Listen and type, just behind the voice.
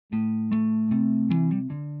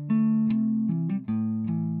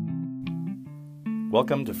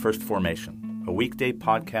Welcome to First Formation, a weekday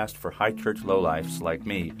podcast for high church lowlifes like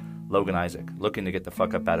me, Logan Isaac, looking to get the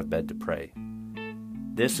fuck up out of bed to pray.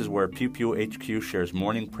 This is where Pew Pew HQ shares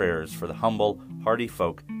morning prayers for the humble, hardy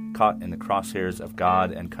folk caught in the crosshairs of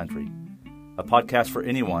God and country. A podcast for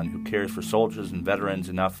anyone who cares for soldiers and veterans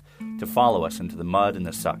enough to follow us into the mud and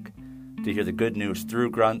the suck, to hear the good news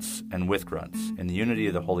through grunts and with grunts, in the unity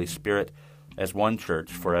of the Holy Spirit as one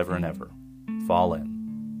church forever and ever. Fall in.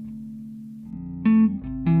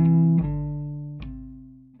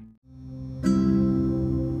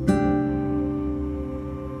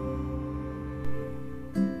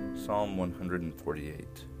 Psalm 148.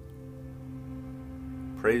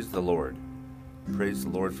 Praise the Lord. Praise the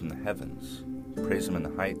Lord from the heavens. Praise him in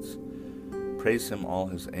the heights. Praise him all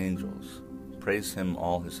his angels. Praise him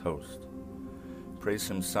all his host. Praise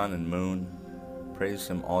him sun and moon. Praise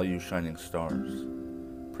him all you shining stars.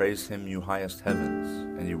 Praise him you highest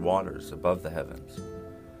heavens, and you waters above the heavens.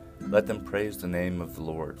 Let them praise the name of the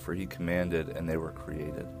Lord, for he commanded and they were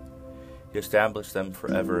created. He established them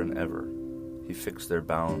forever and ever. He fixed their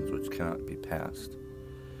bounds which cannot be passed.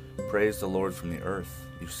 Praise the Lord from the earth,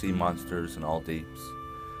 you sea monsters and all deeps,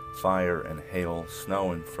 fire and hail,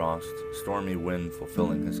 snow and frost, stormy wind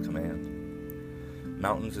fulfilling his command.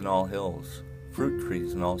 Mountains and all hills, fruit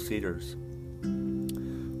trees and all cedars,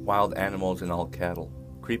 wild animals and all cattle,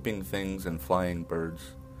 creeping things and flying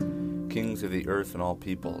birds, kings of the earth and all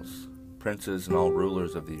peoples, princes and all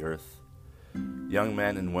rulers of the earth, young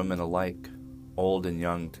men and women alike, old and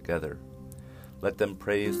young together. Let them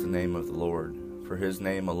praise the name of the Lord, for his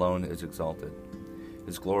name alone is exalted.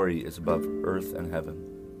 His glory is above earth and heaven.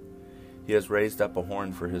 He has raised up a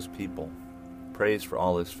horn for his people. Praise for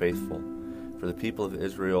all his faithful, for the people of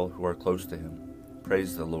Israel who are close to him.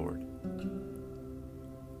 Praise the Lord.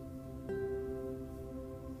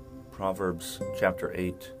 Proverbs chapter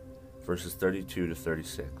 8, verses 32 to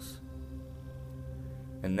 36.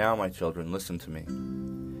 And now, my children, listen to me.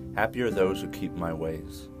 Happy are those who keep my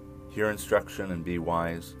ways. Hear instruction and be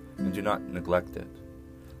wise, and do not neglect it.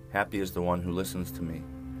 Happy is the one who listens to me,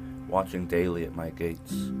 watching daily at my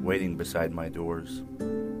gates, waiting beside my doors.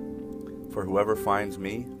 For whoever finds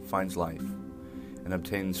me finds life, and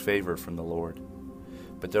obtains favor from the Lord.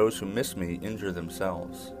 But those who miss me injure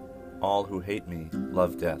themselves. All who hate me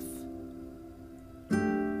love death.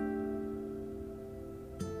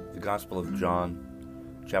 The Gospel of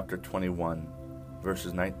John, chapter 21,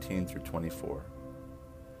 verses 19 through 24.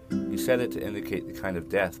 He said it to indicate the kind of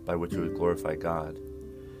death by which he would glorify God.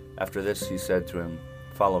 After this he said to him,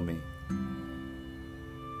 "Follow me."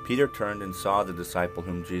 Peter turned and saw the disciple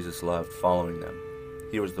whom Jesus loved following them.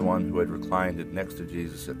 He was the one who had reclined next to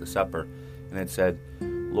Jesus at the supper and had said,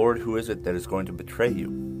 "Lord, who is it that is going to betray you?"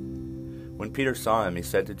 When Peter saw him, he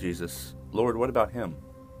said to Jesus, "Lord, what about him?"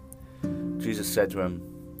 Jesus said to him,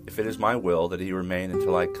 "If it is my will that he remain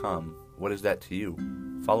until I come, what is that to you?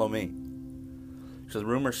 Follow me." So the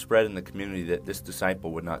rumor spread in the community that this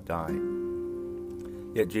disciple would not die.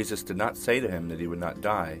 Yet Jesus did not say to him that he would not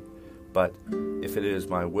die, but, "If it is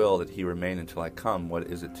my will that he remain until I come, what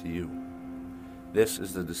is it to you?" This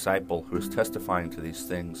is the disciple who is testifying to these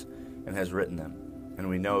things and has written them, and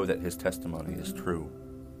we know that his testimony is true.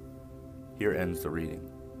 Here ends the reading.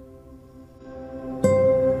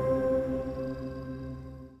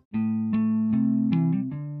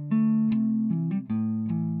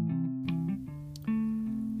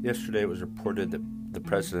 Yesterday it was reported that the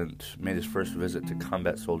president made his first visit to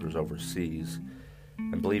combat soldiers overseas.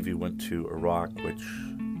 I believe he went to Iraq, which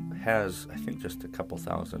has, I think, just a couple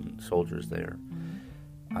thousand soldiers there.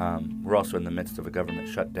 We're also in the midst of a government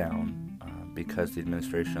shutdown because the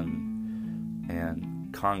administration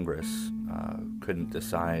and Congress couldn't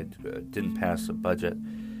decide, didn't pass a budget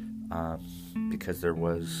because there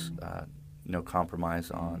was no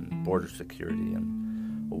compromise on border security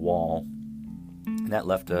and a wall. And that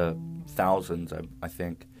left thousands, I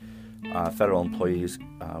think, federal employees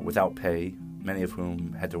without pay, many of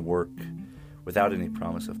whom had to work without any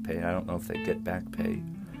promise of pay. I don't know if they get back pay.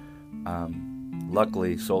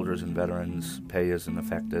 Luckily, soldiers and veterans' pay isn't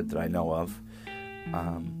affected that I know of.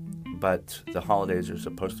 But the holidays are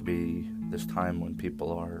supposed to be this time when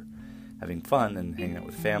people are having fun and hanging out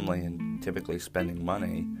with family and typically spending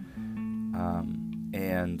money.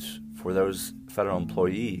 And for those federal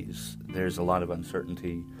employees, there's a lot of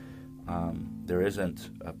uncertainty. There isn't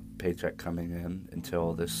a paycheck coming in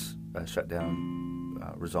until this shutdown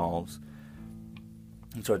resolves.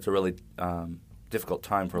 And so it's a really difficult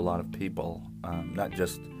time for a lot of people, not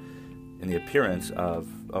just in the appearance of,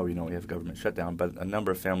 we have a government shutdown, but a number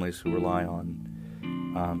of families who rely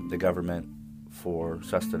on the government for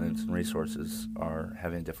sustenance and resources are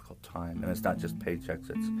having a difficult time. And it's not just paychecks,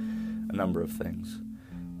 it's a number of things.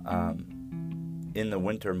 In the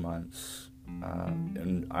winter months,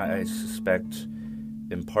 and I suspect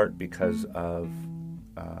in part because of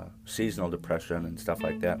seasonal depression and stuff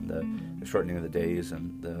like that, and the shortening of the days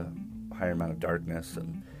and the higher amount of darkness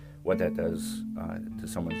and what that does to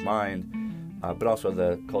someone's mind, but also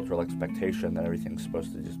the cultural expectation that everything's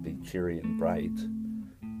supposed to just be cheery and bright.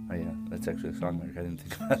 Oh yeah, that's actually a song lyric. I didn't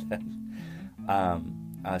think about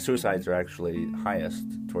that. Suicides are actually highest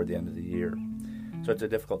toward the end of the year. So it's a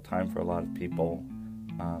difficult time for a lot of people,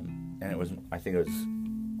 and I think it was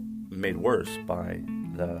made worse by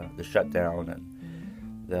the shutdown and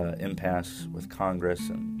the impasse with Congress.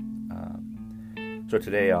 And so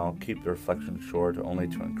today I'll keep the reflection short, only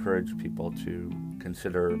to encourage people to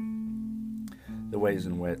consider the ways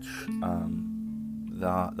in which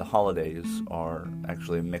the holidays are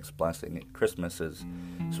actually a mixed blessing. Christmas is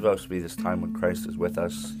supposed to be this time when Christ is with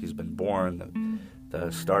us. He's been born. The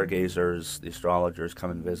stargazers, the astrologers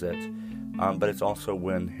come and visit. But it's also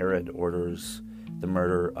when Herod orders the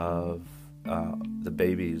murder of the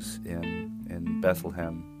babies in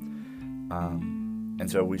Bethlehem. And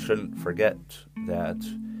so we shouldn't forget that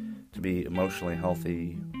to be emotionally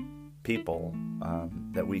healthy people,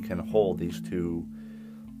 that we can hold these two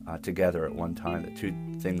together at one time, that two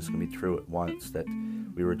things can be true at once, that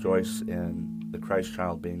we rejoice in the Christ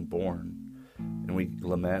child being born, and we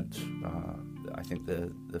lament, I think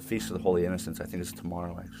the Feast of the Holy Innocents, I think it's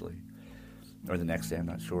tomorrow actually, or the next day, I'm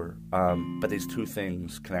not sure. But these two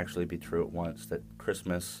things can actually be true at once, that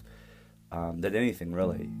Christmas, that anything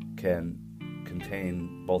really, can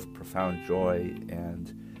contain both profound joy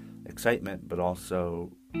and excitement, but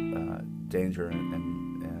also danger and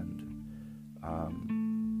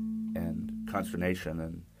consternation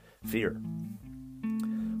and fear.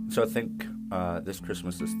 So I think this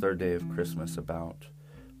Christmas, this third day of Christmas, about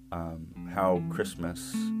how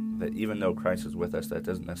Christmas, that even though Christ is with us, that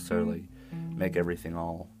doesn't necessarily make everything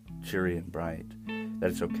all cheery and bright,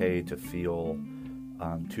 that it's okay to feel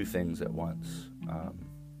two things at once.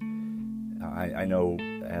 I know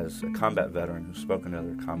as a combat veteran who's spoken to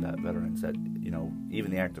other combat veterans that,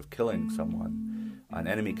 even the act of killing someone, an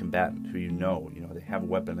enemy combatant who they have a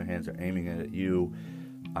weapon in their hands, they're aiming it at you.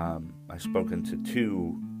 I've spoken to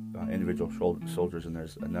two individual soldiers, and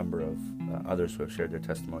there's a number of others who have shared their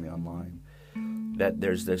testimony online, that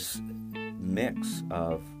there's this mix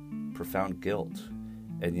of profound guilt,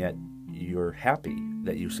 and yet you're happy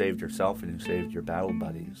that you saved yourself and you saved your battle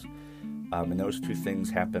buddies. And those two things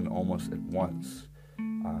happen almost at once.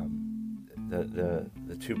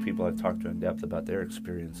 The two people I've talked to in depth about their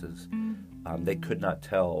experiences, they could not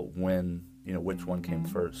tell when, which one came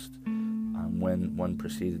first, when one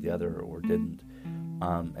preceded the other or didn't.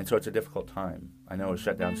 And so it's a difficult time. I know a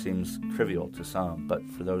shutdown seems trivial to some, but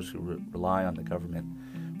for those who rely on the government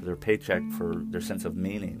for their paycheck, for their sense of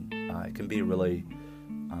meaning, it can be a really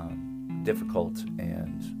difficult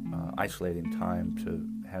and isolating time to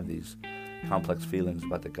have these complex feelings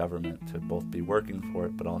about the government, to both be working for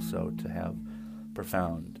it, but also to have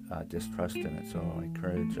profound distrust in it. So I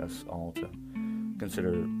encourage us all to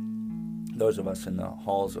consider those of us in the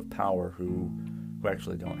halls of power who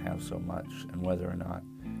actually don't have so much, and whether or not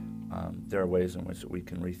there are ways in which we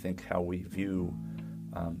can rethink how we view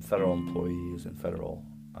federal employees and federal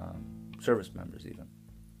service members even.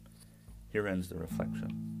 Here ends the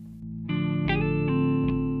reflection.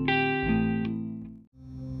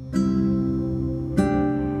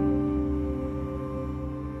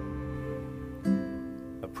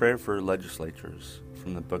 A prayer for legislatures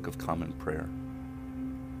from the Book of Common Prayer.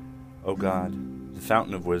 O God, the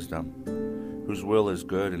fountain of wisdom, whose will is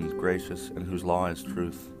good and gracious, and whose law is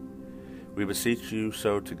truth, we beseech you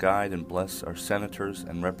so to guide and bless our senators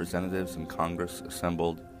and representatives in Congress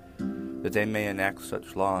assembled, that they may enact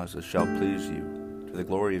such laws as shall please you, to the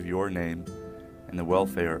glory of your name and the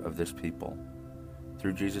welfare of this people.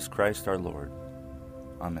 Through Jesus Christ our Lord.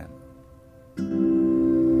 Amen.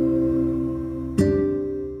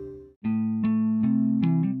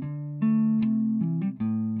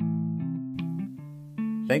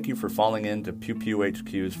 Thank you for falling into Pew Pew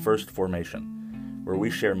HQ's First Formation, where we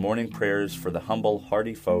share morning prayers for the humble,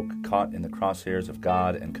 hardy folk caught in the crosshairs of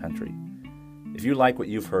God and country. If you like what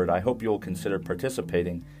you've heard, I hope you'll consider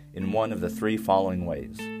participating in one of the three following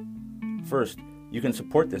ways. First, you can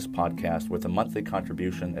support this podcast with a monthly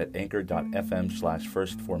contribution at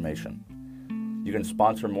anchor.fm/firstformation. You can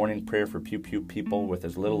sponsor morning prayer for Pew Pew people with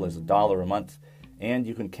as little as $1 a month, and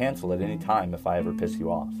you can cancel at any time if I ever piss you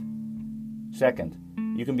off. Second,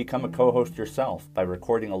 You can become a co-host yourself by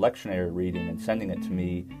recording a lectionary reading and sending it to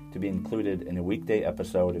me to be included in a weekday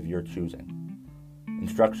episode of your choosing.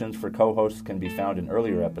 Instructions for co-hosts can be found in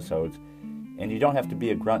earlier episodes, and you don't have to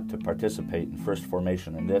be a grunt to participate in First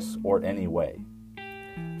Formation in this or any way.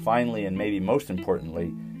 Finally, and maybe most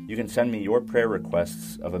importantly, you can send me your prayer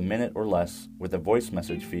requests of a minute or less with a voice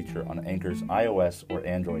message feature on Anchor's iOS or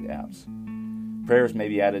Android apps. Prayers may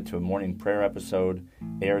be added to a morning prayer episode,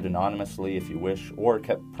 aired anonymously if you wish, or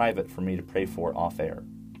kept private for me to pray for off-air.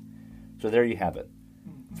 So there you have it.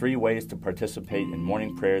 3 ways to participate in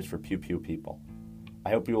morning prayers for Pew Pew people. I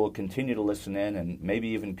hope you will continue to listen in and maybe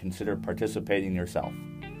even consider participating yourself.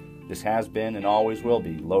 This has been and always will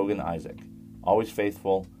be Logan Isaac. Always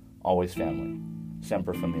faithful, always family.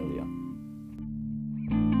 Semper Familia.